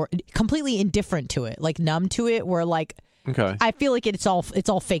what's the word? Completely indifferent to it, like numb to it. Where like I feel like it's all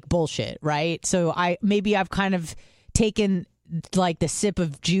fake bullshit, right? So I've kind of taken like the sip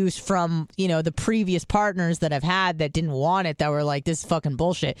of juice from, the previous partners that I've had that didn't want it, that were like, this is fucking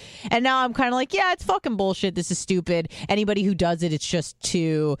bullshit. And now I'm kind of like, yeah, it's fucking bullshit. This is stupid. Anybody who does it, it's just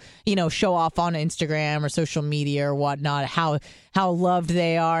to, show off on Instagram or social media or whatnot, how loved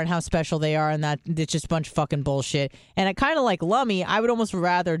they are and how special they are. And that it's just a bunch of fucking bullshit. And I kind of like Lummy, I would almost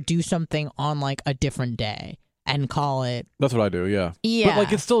rather do something on like a different day and call it. That's what I do. Yeah. Yeah. But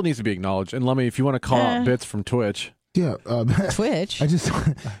like, it still needs to be acknowledged. And Lummy, if you want to call out bits from Twitch. Yeah, Twitch. I just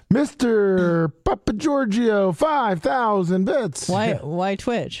Mr. Papa Giorgio 5,000 bits. Why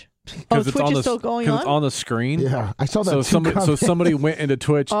Twitch? Oh, Twitch is still going on? Because it's on the screen. Yeah, I saw that. So somebody went into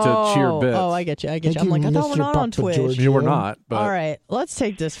Twitch to cheer bits. Oh, I get you. I'm like, I thought we're not on Twitch. Giorgio. You were not. But... All right, let's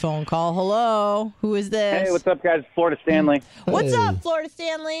take this phone call. Hello, who is this? Hey, what's up, guys? Florida Stanley. What's up, Florida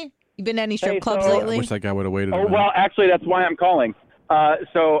Stanley? You been to any strip clubs lately? I wish that guy would have waited. Oh, well, actually, that's why I'm calling.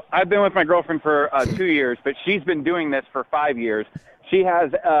 So I've been with my girlfriend for 2 years, but she's been doing this for 5 years. She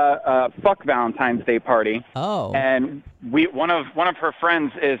has a fuck Valentine's Day party. Oh. And one of her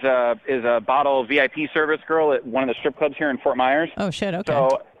friends is a bottle VIP service girl at one of the strip clubs here in Fort Myers. Oh shit. Okay.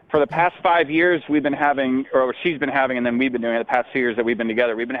 So for the past 5 years, we've been having, or she's been having, and then we've been doing it the past 2 years that we've been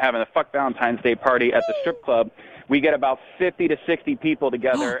together. We've been having a Fuck Valentine's Day party at the strip club. We get about 50 to 60 people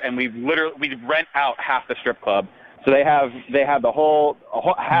together, and we rent out half the strip club. So they have the whole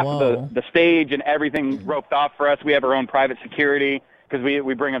half of the stage and everything roped off for us. We have our own private security because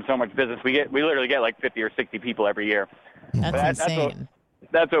we bring them so much business. We literally get like 50 or 60 people every year. That's insane.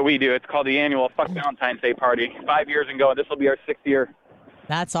 That's what we do. It's called the annual Fuck Valentine's Day party. 5 years ago, this will be our 6th year.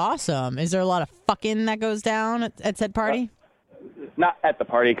 That's awesome. Is there a lot of fucking that goes down at said party? Not at the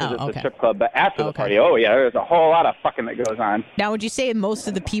party because it's a strip club, but after the party, oh yeah, there's a whole lot of fucking that goes on. Now, would you say most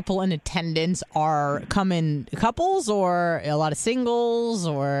of the people in attendance are coming couples or a lot of singles,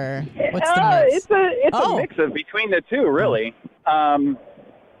 or what's the mix? It's a mix of between the two, really.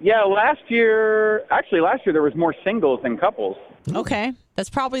 Yeah, last year there was more singles than couples. Okay, that's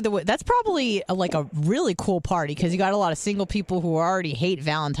probably like a really cool party because you got a lot of single people who already hate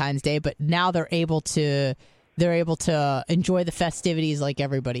Valentine's Day, but now they're able to enjoy the festivities like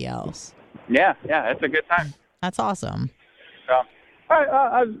everybody else. Yeah, it's a good time. That's awesome. So,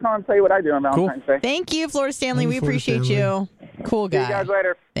 I was just calling to tell you what I do on Valentine's Day. Thank you, Florida Stanley. We appreciate you. Cool guy. See you guys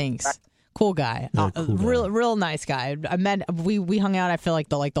later. Thanks. Bye. Cool guy. Real nice guy. I met we hung out. I feel like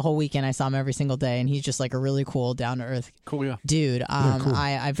the whole weekend. I saw him every single day, and he's just like a really cool, down to earth dude. Cool.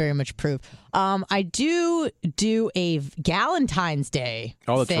 I very much approve. I do a Galentine's Day.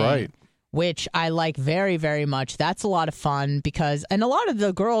 Oh, that's thing, right. Which I like very, very much. That's a lot of fun because, and a lot of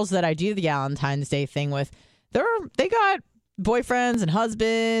the girls that I do the Galentine's Day thing with, they got boyfriends and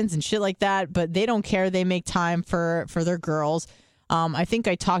husbands and shit like that, but they don't care. They make time for their girls. I think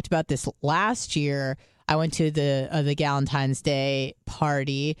I talked about this last year. I went to the Galentine's Day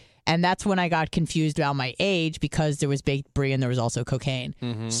party, and that's when I got confused about my age because there was baked brie and there was also cocaine.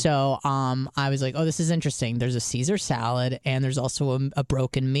 Mm-hmm. So I was like, oh, this is interesting. There's a Caesar salad and there's also a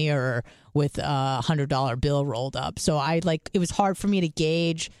broken mirror with a $100 bill rolled up. So it was hard for me to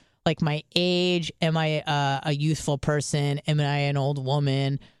gauge like my age. Am I a youthful person? Am I an old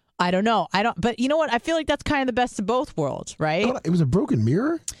woman? I don't know. But you know what? I feel like that's kind of the best of both worlds, right? It was a broken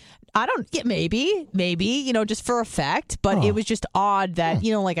mirror? Maybe, just for effect. But it was just odd that,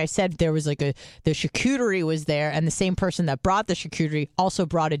 like I said, there was the charcuterie was there, and the same person that brought the charcuterie also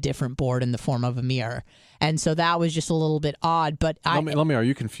brought a different board in the form of a mirror. And so that was just a little bit odd. But let me, are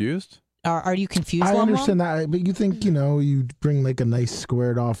you confused? Are you confused? I understand that, but you think you bring like a nice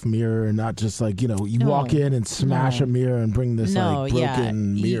squared off mirror and not just like walk in and smash a mirror and bring this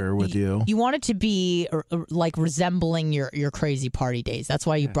broken mirror with you. You want it to be like resembling your crazy party days. That's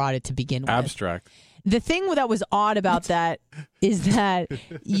why you brought it to begin with. Abstract. The thing that was odd about that is that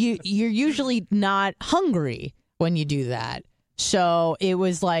you're usually not hungry when you do that. So it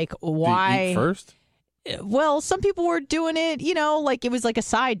was like, why? Do you eat first? Well, some people were doing it, like it was like a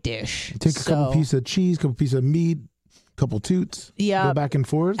side dish. Take a couple pieces of cheese, couple pieces of meat, couple toots. Yeah, go back and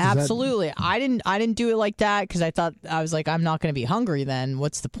forth. Absolutely. I didn't do it like that because I was like, I'm not going to be hungry then.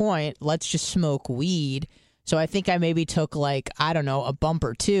 What's the point? Let's just smoke weed. So I think I maybe took a bump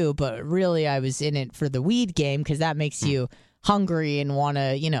or two, but really I was in it for the weed game because that makes you hungry and want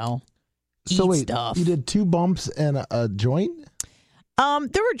to, eat stuff. You did 2 bumps and a joint?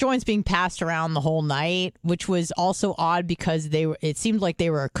 There were joints being passed around the whole night, which was also odd because it seemed like they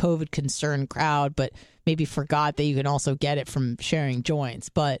were a COVID concerned crowd, but maybe forgot that you can also get it from sharing joints.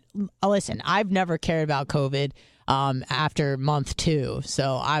 But listen, I've never cared about COVID after month 2,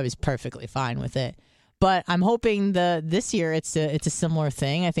 so I was perfectly fine with it. But I'm hoping this year it's a similar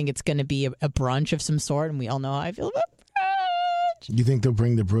thing. I think it's going to be a brunch of some sort, and we all know how I feel about brunch. You think they'll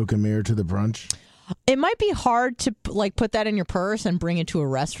bring the broken mirror to the brunch? It might be hard to put that in your purse and bring it to a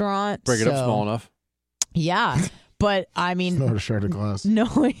restaurant. Break it up small enough. Yeah, but I mean, not a shard of glass.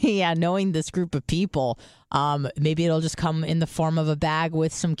 Knowing this group of people, maybe it'll just come in the form of a bag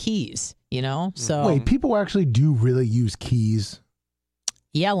with some keys. So wait, people actually do really use keys?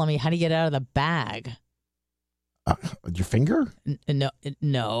 Yeah, how do you get it out of the bag? Your finger? No.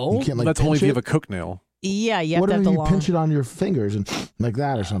 You can't That's only if you have a cook nail. Yeah, you have to have the long... pinch it on your fingers and like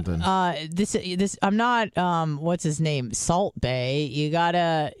that or something? This I'm not. What's his name? Salt Bay. You're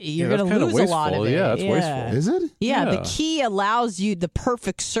gonna lose a lot of it. Yeah, that's wasteful. Is it? Yeah, the key allows you the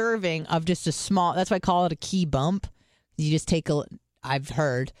perfect serving of just a small. That's why I call it a key bump. You just take I've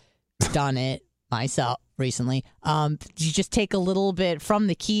done it myself recently. You just take a little bit from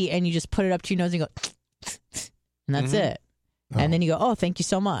the key and you just put it up to your nose and you go, and that's it. And then you go, oh, thank you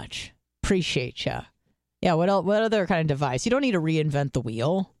so much. Appreciate you. Yeah, what other kind of device? You don't need to reinvent the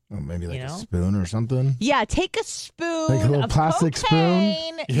wheel. Oh, maybe a spoon or something? Yeah, take a spoon. Like a little plastic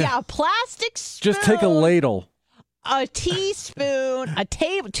cocaine. spoon? Yeah, a plastic spoon. Just take a ladle. a teaspoon,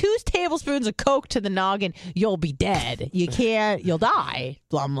 two tablespoons of Coke to the noggin, you'll be dead. You'll die,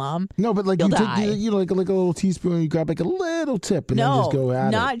 Lum Lum. No, but like you'll you die. take like a little teaspoon, you grab like a little tip and then just go at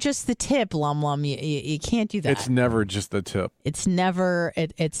it. Not just the tip, Lum Lum. You can't do that. It's never just the tip. It's never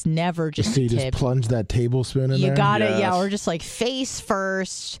just so you the tip. just plunge that tablespoon in there? You got it, Yes. or just like face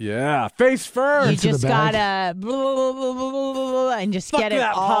first. Yeah, face first. You to the just bag. gotta and just Fuck get it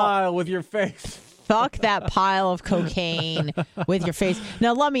that all. pile with your face. Fuck that pile of cocaine with your face.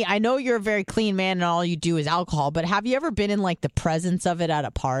 Now, Lummy, I know you're a very clean man and all you do is alcohol, but have you ever been in like the presence of it at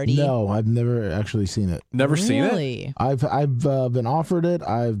a party? No, I've never actually seen it. Never seen it? Really? I've been offered it.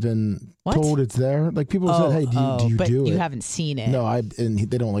 I've been What? told it's there. Like people said, "Hey, do you but do it?" you haven't seen it. No, and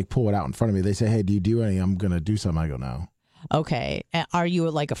they don't like pull it out in front of me. They say, "Hey, do you do anything?" I'm gonna do something. I go, "No." Okay. Are you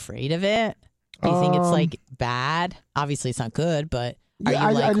like afraid of it? Do you think it's like bad? Obviously, it's not good, but are you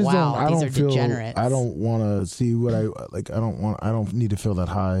like, I just wow, don't, I these don't are feel, degenerates? I don't want to see what I like. I don't need to feel that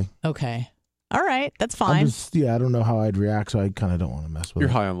high. Okay. All right. That's I fine. don't know how I'd react, so I kind of don't want to mess with You're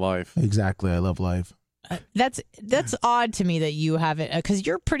it. high on life. Exactly. I love life. That's odd to me that you haven't, because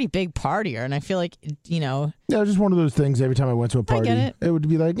you're a pretty big partier, and I feel like, Yeah, just one of those things. Every time I went to a party, get it. would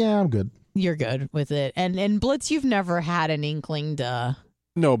be like, "Yeah, I'm good." you're good with it. And Blitz, you've never had an inkling to,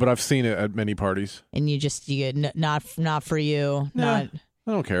 No, but I've seen it at many parties. and not for you. Nah. Not.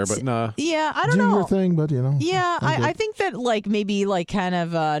 I don't care, but nah. Yeah, I don't Do know. your thing, but Yeah, I'm good. I think that like maybe like kind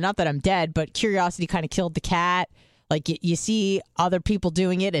of not that I'm dead, but curiosity kind of killed the cat. Like you see other people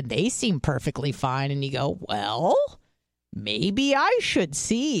doing it and they seem perfectly fine, and you go, well, maybe I should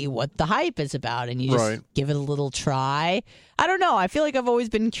see what the hype is about, and you just Right. give it a little try. I don't know. I feel like I've always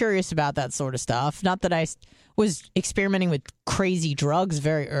been curious about that sort of stuff. Not that I was experimenting with crazy drugs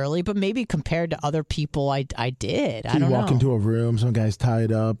very early, but maybe compared to other people, I did. I You don't walk know. into a room, some guy's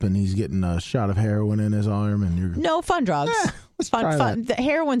tied up, and he's getting a shot of heroin in his arm, and you're No fun drugs. let's try Fun. The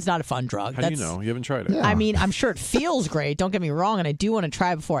heroin's not a fun drug. How do you know? You haven't tried it. Yeah. I mean, I'm sure it feels great. Don't get me wrong, and I do want to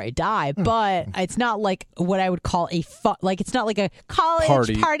try before I die. But it's not like what I would call a it's not like a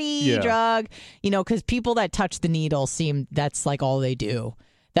college party Yeah. drug. Because people that touch the needle that's like all they do.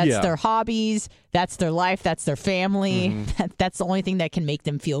 That's their hobbies. That's their life. That's their family. That's the only thing that can make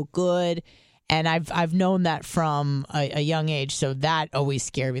them feel good. And I've known that from a young age. So that always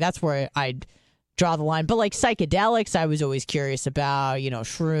scared me. That's where I'd draw the line. But like psychedelics, I was always curious about,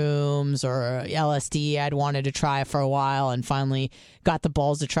 shrooms or LSD. I'd wanted to try for a while and finally got the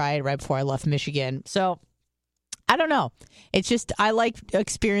balls to try it right before I left Michigan. So I don't know. It's just I like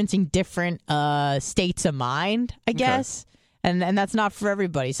experiencing different states of mind, I guess. And that's not for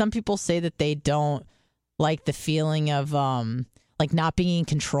everybody. Some people say that they don't like the feeling of like not being in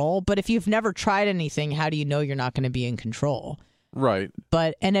control. But if you've never tried anything, how do you know you're not going to be in control? Right.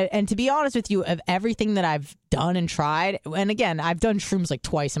 But and to be honest with you, of everything that I've done and tried, and again, I've done shrooms like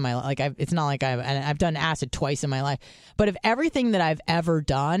twice in my life. Like it's not like I've done acid twice in my life. But of everything that I've ever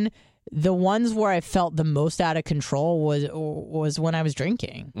done, the ones where I felt the most out of control was when I was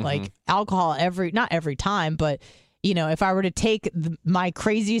drinking. Like alcohol, not every time, but if I were to take my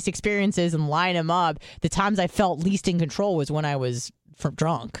craziest experiences and line them up, the times I felt least in control was when I was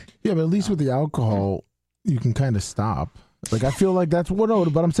drunk. Yeah, but at least with the alcohol, you can kind of stop. Like I feel like that's what. No,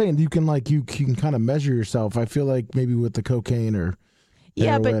 but I'm saying you can kind of measure yourself. I feel like maybe with the cocaine or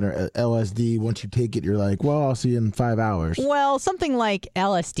heroin or LSD, once you take it, you're like, well, I'll see you in 5 hours. Well, something like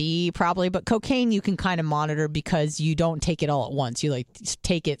LSD probably, but cocaine you can kind of monitor because you don't take it all at once. You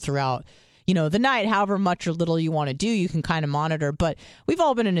take it throughout. The night, however much or little you want to do, you can kind of monitor. But we've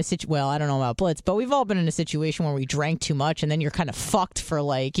all been in a situation, well, I don't know about Blitz, but we've all been in a situation where we drank too much and then you're kind of fucked for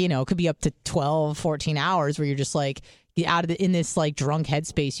it could be up to 12, 14 hours where you're just like in this like drunk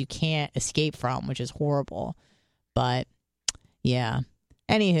headspace you can't escape from, which is horrible. But yeah.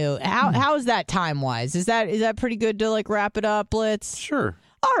 Anywho, how is that time-wise? Is that pretty good to like wrap it up, Blitz? Sure.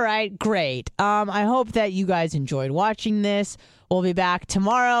 All right, great. I hope that you guys enjoyed watching this. We'll be back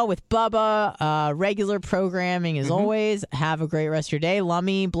tomorrow with Bubba. Regular programming as always. Have a great rest of your day.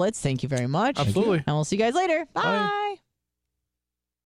 Lummy, Blitz, thank you very much. Absolutely. And we'll see you guys later. Bye. Bye.